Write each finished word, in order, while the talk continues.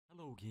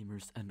Hello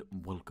gamers and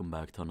welcome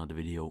back to another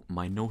video.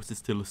 My nose is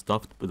still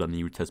stuffed, but a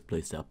new test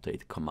place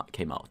update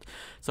came out.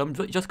 So I'm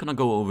just gonna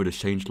go over the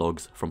change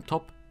logs from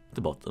top to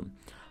bottom.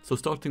 So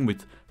starting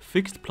with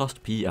fixed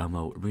 +P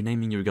ammo,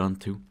 renaming your gun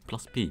to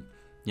 +P.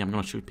 Yeah, I'm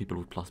gonna shoot people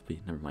with +P,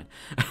 never mind.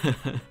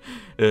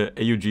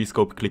 AUG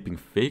scope clipping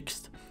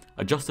fixed.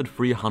 Adjusted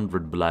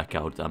 300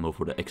 blackout ammo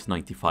for the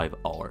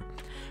X95R.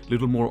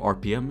 Little more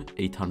RPM,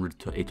 800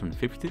 to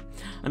 850,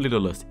 and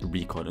little less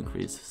recoil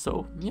increase.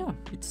 So yeah,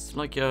 it's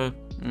like a,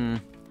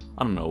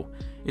 I don't know,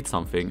 it's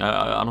something.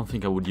 I don't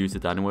think I would use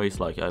it anyways,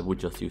 like I would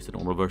just use the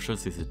normal version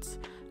since it's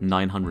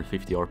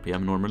 950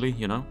 RPM normally,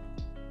 you know.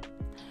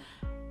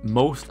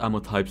 Most ammo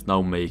types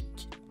now make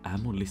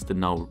ammo listed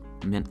now.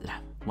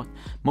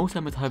 Most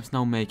ammo types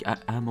now make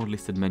ammo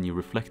listed menu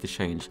reflect the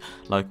change,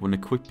 like when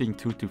equipping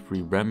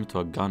 223 rem to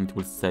a gun it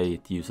will say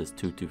it uses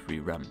 223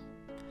 rem.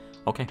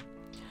 Okay.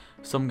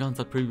 Some guns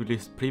that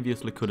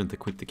previously couldn't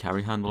equip the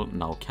carry handle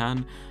now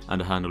can, and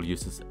the handle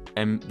uses the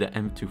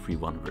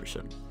M231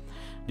 version.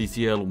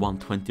 DCL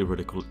 120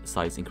 reticle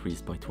size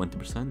increased by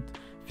 20%,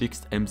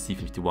 fixed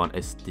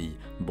MC51SD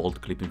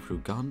bolt clipping through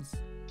gun,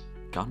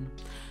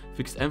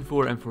 fixed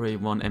M4,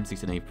 M4A1,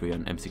 M16A3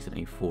 and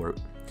M16A4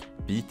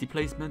 BT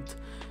placement,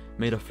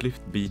 made a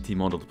flipped BT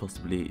model to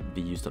possibly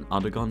be used on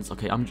other guns.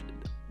 Okay,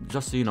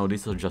 just so you know,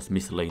 these are just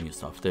miscellaneous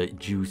stuff, the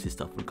juicy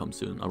stuff will come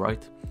soon,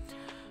 alright?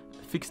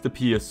 Fixed the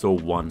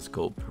PSO1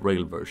 scope,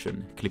 rail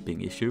version,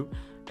 clipping issue,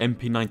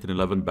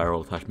 MP1911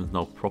 barrel attachment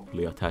now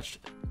properly attached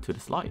to the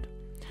slide.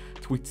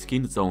 Tweaked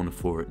skin zone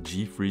for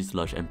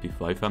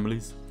G3/MP5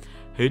 families,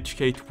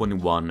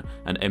 HK21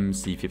 and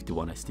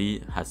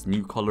MC51SD has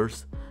new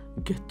colors,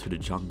 get to the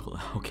jungle,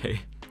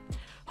 okay.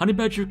 Honey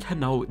Badger can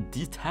now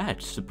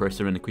detach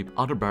suppressor and equip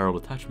other barrel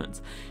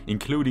attachments,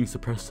 including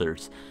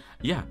suppressors.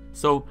 Yeah,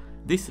 so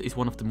this is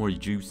one of the more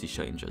juicy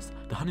changes.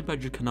 The Honey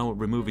Badger can now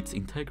remove its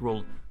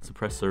integral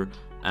suppressor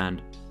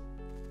and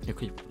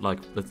equip, like,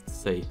 let's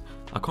say,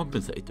 a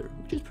compensator,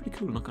 which is pretty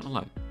cool, not gonna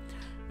lie.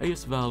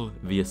 ASVAL,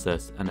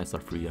 VSS and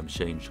SR3M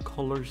change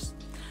colors.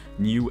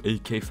 New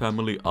AK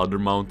family other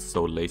mounts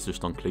so lasers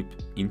don't clip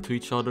into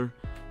each other.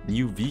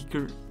 New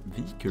weaker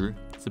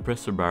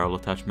suppressor barrel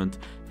attachment.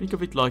 Think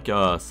of it like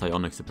a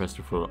psionic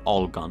suppressor for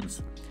all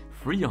guns.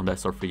 Free on the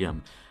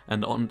SR3M,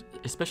 and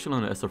especially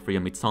on the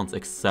SR3M it sounds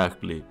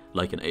exactly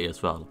like an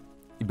ASVAL.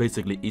 It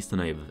basically is an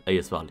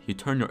ASVAL. You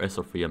turn your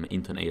SR3M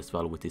into an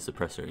ASVAL with the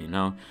suppressor, you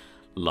know?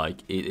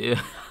 Like, I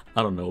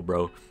don't know,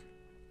 bro.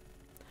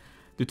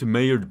 Due to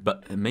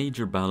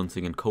major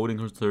balancing and coding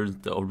concerns,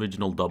 the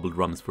original double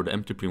drums for the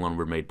M231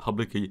 were made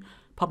publicly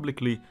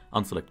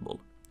unselectable,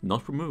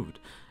 not removed,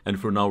 and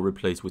for now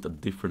replaced with a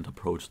different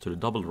approach to the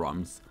double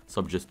drums,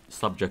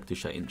 subject to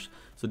change.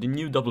 So the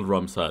new double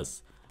drums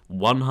has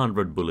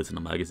 100 bullets in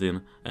a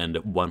magazine and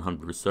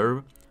 100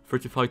 reserve,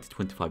 35 to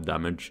 25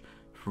 damage,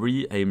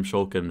 3 aim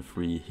choke and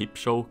 3 hip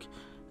choke,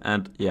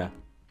 and yeah,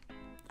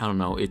 I don't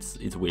know, it's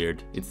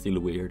weird, it's still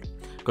weird.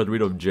 Got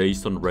rid of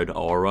Jason Red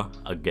Aura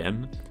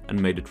again,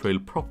 and made the trail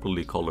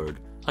properly colored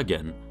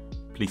again.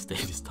 Please stay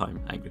this time,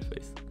 angry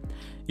face.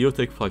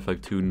 EOTech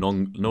 552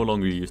 no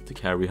longer used the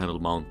carry handle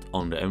mount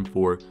on the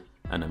M4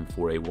 and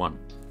M4A1.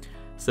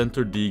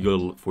 Center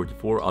Deagle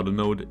 44 other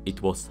node,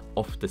 it was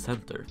off the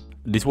center.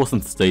 This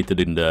wasn't stated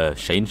in the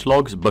change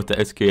logs, but the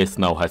SKS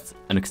now has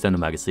an extended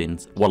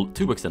magazines, well,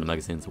 2 extended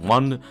magazines,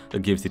 one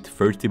that gives it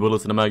 30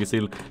 bullets in a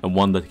magazine and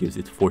one that gives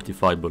it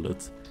 45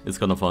 bullets. It's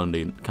kind of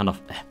funny,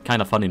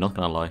 not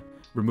gonna lie.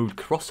 Removed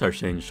crosshair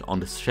change on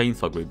the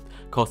chainsaw grip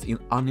caused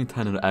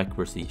unintended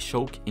accuracy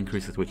choke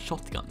increases with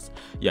shotguns.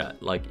 Yeah,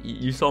 like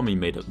you saw me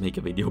make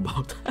a video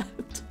about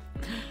that.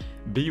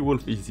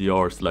 Beowulf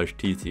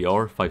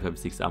ECR/TCR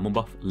 556 ammo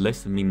buff,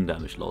 less min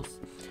damage loss.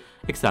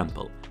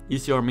 Example,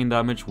 ECR min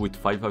damage with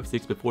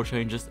 556 before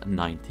changes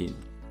 19.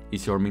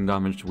 ECR min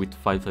damage with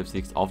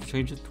 556 after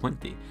changes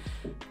 20.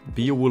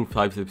 Beowulf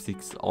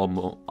 556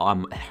 ammo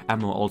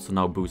also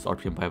now boosts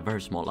RPM by a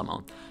very small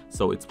amount,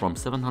 so it's from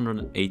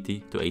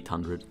 780 to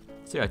 800.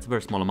 So yeah, it's a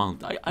very small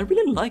amount. I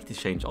really like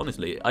this change,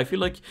 honestly. I feel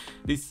like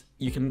this,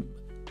 you can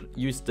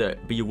use the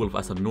Beowulf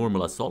as a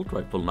normal assault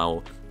rifle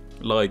now.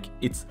 Like,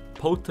 it's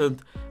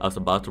potent as a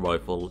battle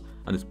rifle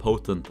and it's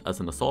potent as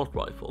an assault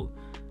rifle.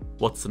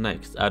 What's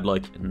next? Add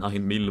like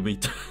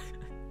 9mm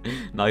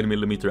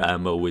 9mm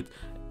ammo with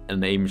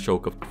an aim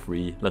choke of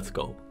 3. Let's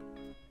go.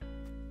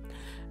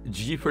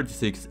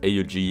 G36,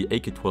 AUG,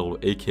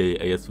 AK12, AK,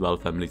 ASVAL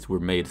families were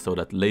made so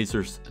that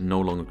lasers no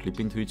longer clip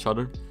into each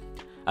other.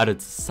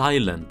 Added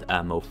silent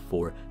ammo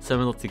for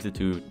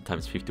 7.62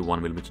 x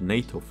 51mm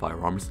NATO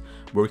firearms,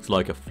 works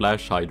like a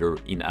flash hider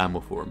in ammo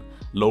form.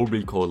 Low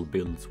recoil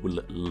builds will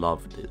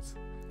love this.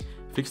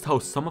 Fixed how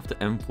some of the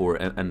M4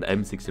 and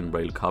M16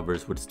 rail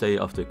covers would stay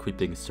after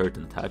equipping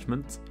certain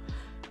attachments.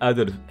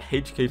 Added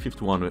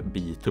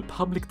HK51B to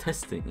public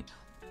testing.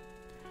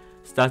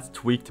 Stats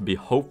tweaked to be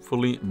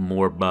hopefully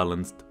more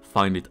balanced,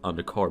 find it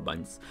under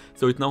carbines.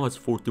 So it now has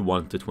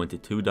 41 to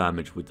 22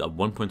 damage with a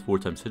 1.4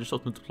 times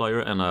headshot multiplier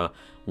and a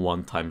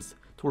 1 times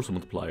torso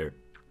multiplier.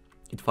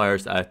 It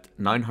fires at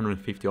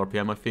 950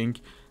 RPM I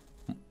think,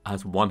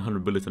 has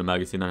 100 bullets in the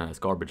magazine and has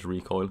garbage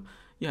recoil.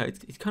 Yeah,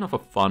 it's kind of a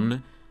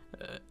fun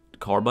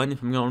carbine,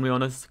 if I'm gonna be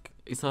honest.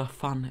 It's a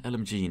fun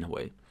LMG in a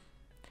way.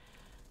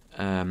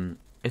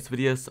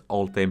 SVDS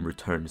alt-aim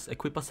returns.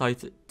 Equip a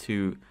sight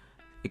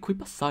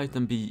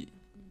and be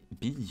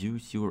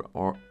use your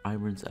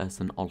irons as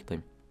an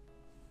alt-aim.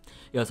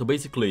 Yeah, so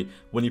basically,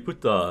 when you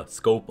put the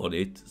scope on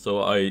it,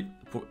 so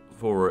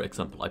for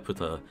example, I put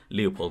a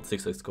Leopold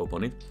 6x scope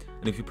on it,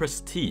 and if you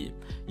press T,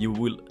 you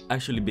will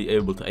actually be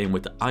able to aim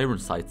with the iron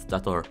sights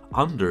that are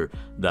under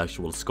the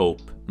actual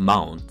scope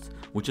mount,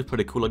 which is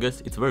pretty cool, I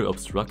guess. It's very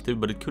obstructive,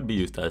 but it could be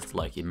used as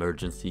like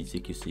emergency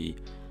CQC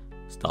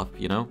stuff,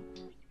 you know?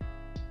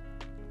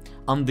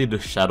 Undid the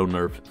shadow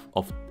nerf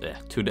of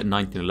to the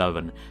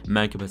 1911,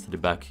 mag capacity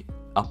back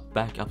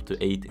up to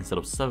 8 instead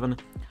of 7.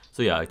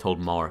 So yeah, I told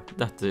Mar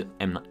that the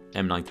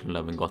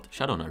M1911 got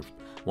shadow nerfed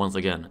once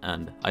again,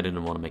 and I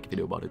didn't want to make a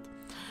video about it.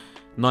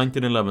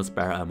 1911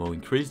 spare ammo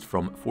increased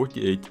from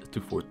 48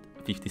 to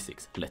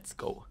 56. Let's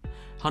go.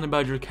 Honey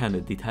Badger can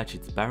detach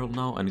its barrel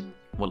now, and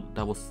well,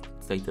 that was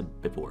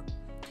stated before.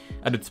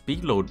 Added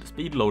speed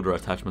loader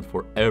attachment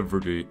for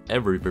every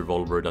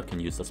revolver that can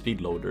use a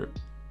speed loader.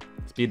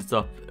 Speeds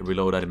up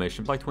reload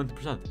animation by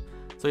 20%.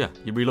 So yeah,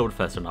 you reload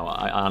faster now.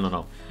 I don't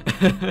know.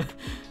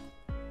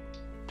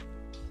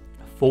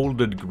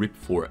 Folded grip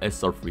for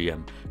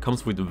SR3M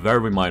comes with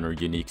very minor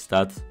unique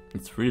stats.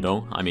 It's free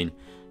though. I mean,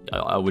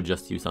 I would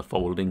just use a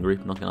folding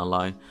grip, not gonna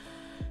lie.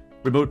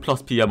 Remote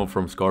plus P ammo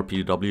from Scar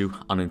PW,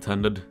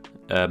 unintended.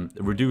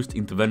 Reduced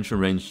intervention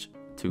range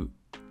to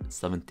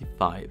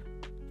 75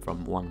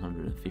 from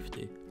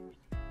 150.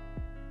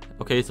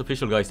 Okay, it's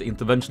official, guys. The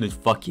intervention is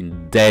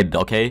fucking dead.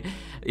 Okay,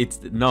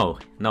 it's no.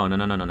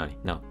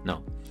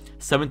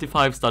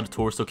 75 stud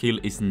torso kill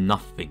is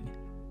nothing.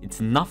 It's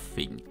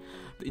nothing.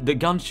 The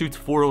gun shoots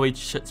 408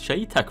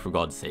 𝙬𝙚 for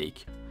God's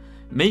sake.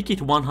 Make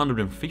it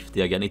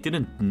 150 again. It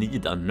didn't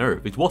need a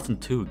nerf. It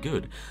wasn't too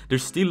good.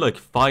 There's still like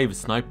 5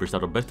 snipers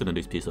that are better than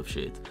this piece of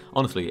shit.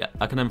 Honestly,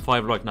 I can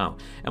M5 right now.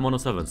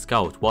 M107,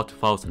 Scout, Watt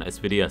 1000,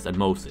 SVDS, and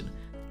Mosin.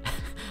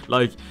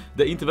 Like,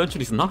 the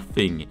intervention is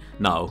nothing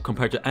now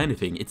compared to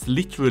anything. It's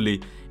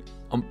literally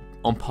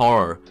on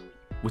par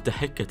with the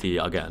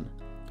Hecate again.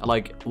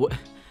 Like, what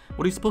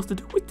are you supposed to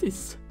do with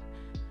this?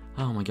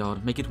 Oh my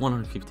god, make it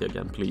 150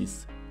 again,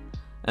 please.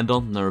 And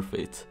don't nerf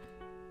it.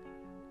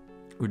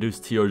 Reduce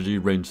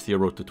TRG range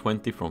 0 to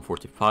 20 from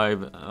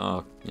 45.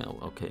 Yeah,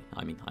 okay,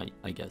 I mean,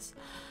 I guess.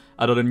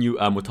 Added a new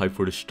ammo type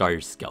for the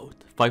𝙧𝙚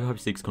Scout.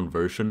 556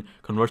 conversion.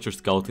 Converts your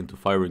Scout into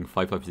firing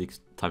 556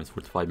 x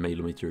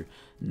 45mm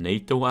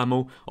NATO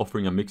ammo,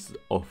 offering a mix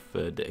of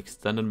the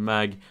extended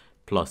mag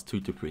plus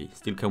 2 to 3.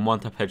 Still can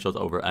one-tap headshot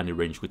over any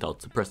range without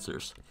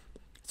suppressors.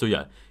 So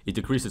yeah, it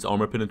decreases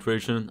armor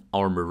penetration,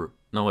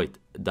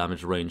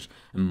 damage range,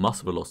 and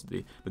muzzle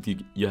velocity. But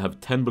you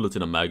have 10 bullets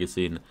in a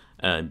magazine,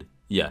 and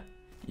yeah,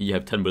 you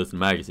have 10 bullets in a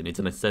magazine. It's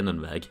an extended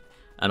mag,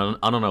 and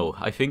I don't know.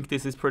 I think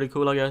this is pretty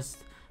cool, I guess,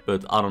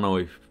 but I don't know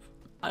if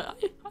I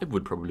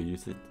would probably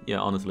use it. Yeah,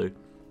 honestly.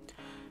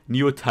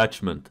 New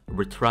attachment: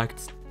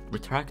 retract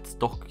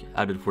stock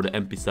added for the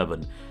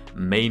MP7.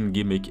 Main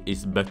gimmick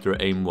is better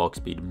aim walk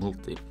speed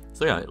multi.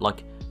 So yeah,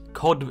 like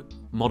COD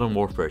Modern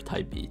Warfare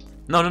type beat.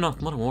 No,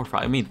 not Modern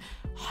Warfare. I mean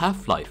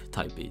Half-Life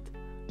type beat.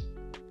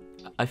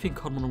 I think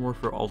COD Modern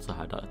Warfare also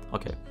had that.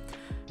 Okay.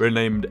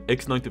 Renamed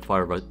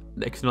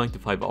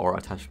X95R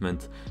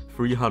attachment,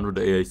 300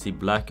 AAC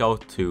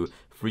blackout to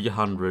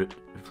 300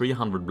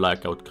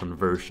 blackout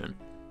conversion.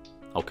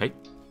 Okay.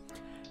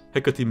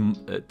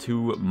 Hecate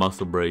 2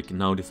 muzzle brake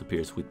now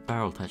disappears with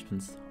barrel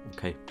attachments.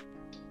 Okay.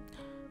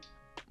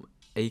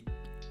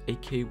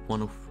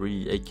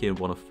 AK103,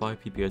 AK105,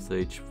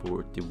 PPSH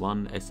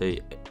 41,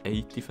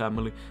 SA80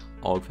 family,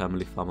 all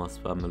family, FAMAS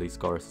family,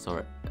 SCAR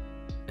SSR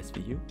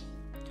SVU.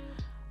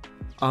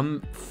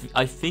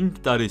 I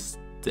think that is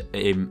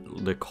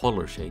the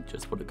color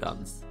changes for the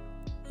guns.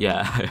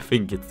 Yeah, I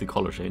think it's the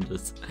color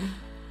changes.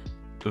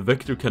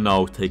 Vector can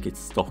now take its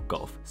stock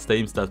off.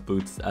 Same stat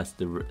boosts as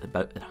the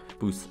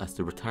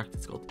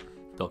retracted stock.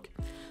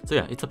 So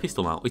yeah, it's a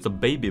pistol now. It's a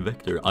baby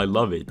Vector. I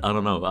love it. I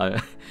don't know.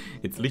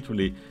 It's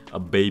literally a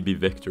baby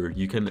Vector.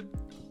 You can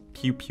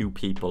pew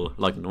people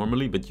like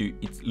normally, but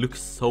it looks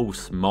so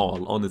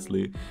small,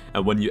 honestly.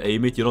 And when you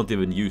aim it, you don't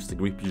even use the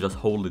grip. You just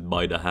hold it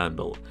by the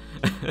handle.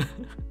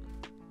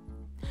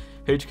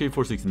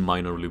 HK46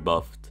 minorly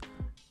buffed.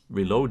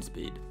 Reload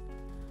speed.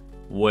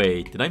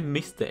 Wait, did I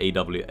miss the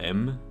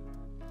AWM?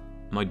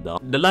 Am I dumb?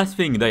 The last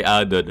thing they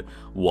added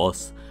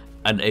was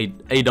an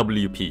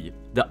AWP,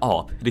 the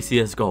AWP, the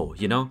CSGO,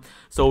 you know?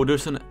 So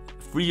there's an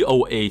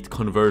 308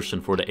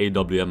 conversion for the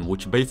AWM,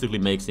 which basically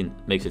makes it an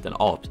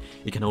AWP.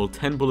 It can hold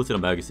 10 bullets in a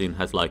magazine,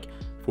 has like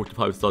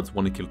 45 studs,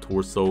 1 kill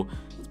torso.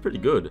 It's pretty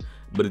good,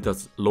 but it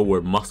has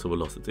lower muzzle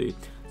velocity.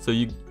 So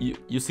you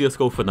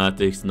CSGO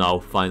fanatics now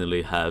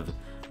finally have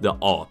the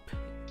AWP.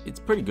 It's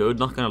pretty good,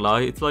 not gonna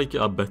lie. It's like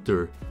a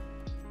better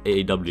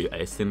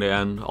AWS in the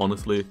end,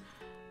 honestly.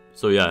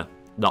 So yeah,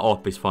 the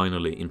AWP is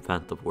finally in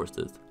Phantom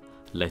Forces.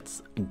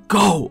 let's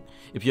go!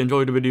 If you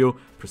enjoyed the video,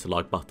 press the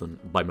like button,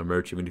 buy my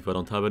merch even if I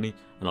don't have any,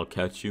 and I'll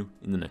catch you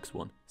in the next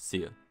one.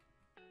 See ya.